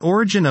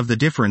Origin of the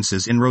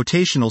differences in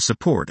rotational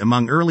support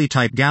among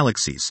early-type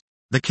galaxies.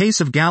 The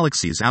case of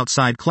galaxies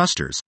outside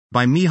clusters,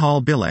 by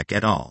Michal Bilek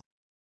et al.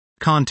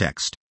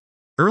 Context.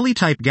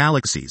 Early-type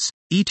galaxies,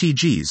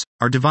 ETGs,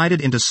 are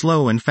divided into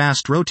slow and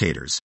fast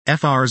rotators,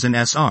 FRs and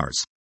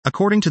SRs,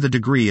 according to the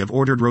degree of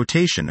ordered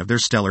rotation of their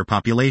stellar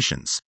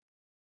populations.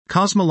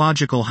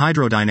 Cosmological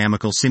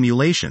hydrodynamical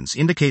simulations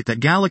indicate that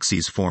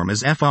galaxies form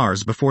as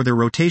FRs before their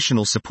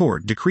rotational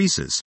support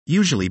decreases,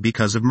 usually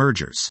because of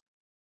mergers.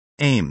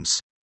 Aims.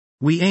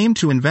 We aim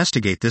to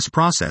investigate this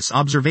process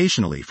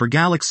observationally for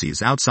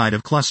galaxies outside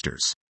of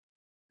clusters.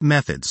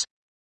 Methods.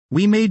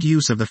 We made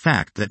use of the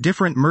fact that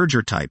different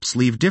merger types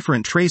leave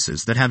different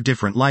traces that have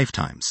different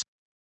lifetimes.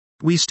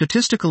 We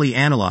statistically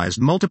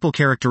analyzed multiple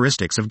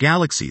characteristics of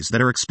galaxies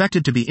that are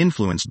expected to be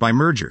influenced by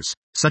mergers,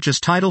 such as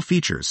tidal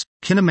features,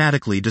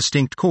 kinematically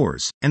distinct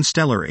cores, and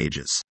stellar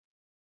ages.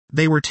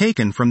 They were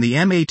taken from the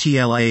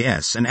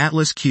MATLAS and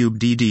Atlas Cube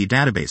DD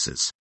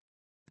databases.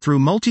 Through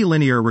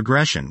multilinear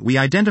regression, we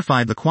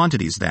identified the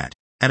quantities that,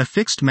 at a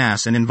fixed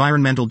mass and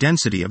environmental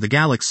density of the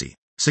galaxy,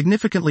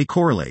 significantly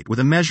correlate with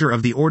a measure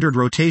of the ordered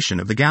rotation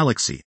of the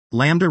galaxy,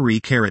 lambda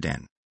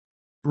ρ(n).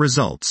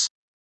 Results.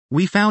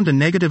 We found a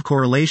negative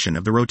correlation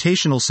of the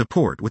rotational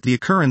support with the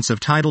occurrence of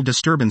tidal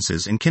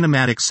disturbances in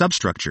kinematic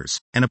substructures,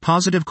 and a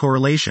positive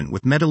correlation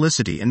with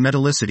metallicity and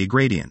metallicity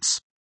gradients.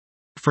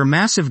 For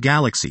massive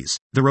galaxies,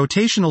 the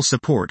rotational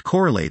support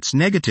correlates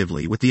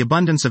negatively with the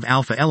abundance of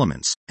alpha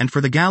elements, and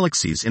for the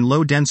galaxies in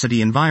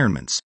low-density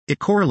environments, it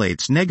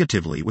correlates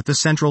negatively with the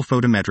central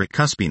photometric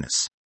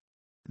cuspiness.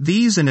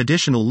 These and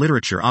additional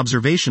literature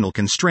observational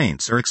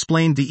constraints are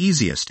explained the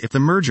easiest if the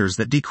mergers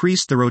that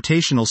decreased the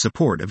rotational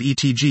support of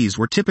ETGs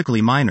were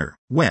typically minor,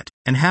 wet,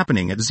 and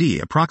happening at z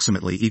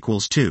approximately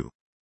equals 2.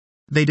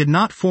 They did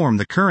not form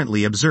the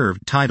currently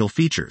observed tidal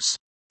features.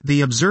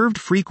 The observed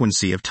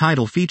frequency of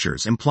tidal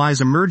features implies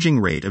a merging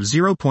rate of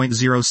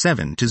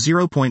 0.07 to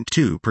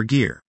 0.2 per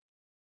gear.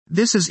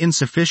 This is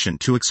insufficient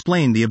to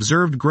explain the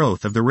observed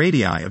growth of the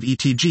radii of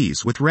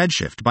ETGs with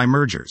redshift by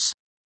mergers.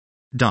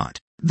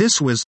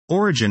 This was,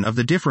 origin of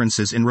the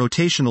differences in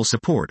rotational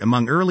support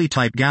among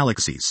early-type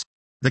galaxies.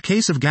 The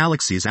case of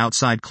galaxies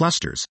outside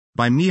clusters,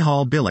 by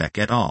Michal Bilek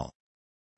et al.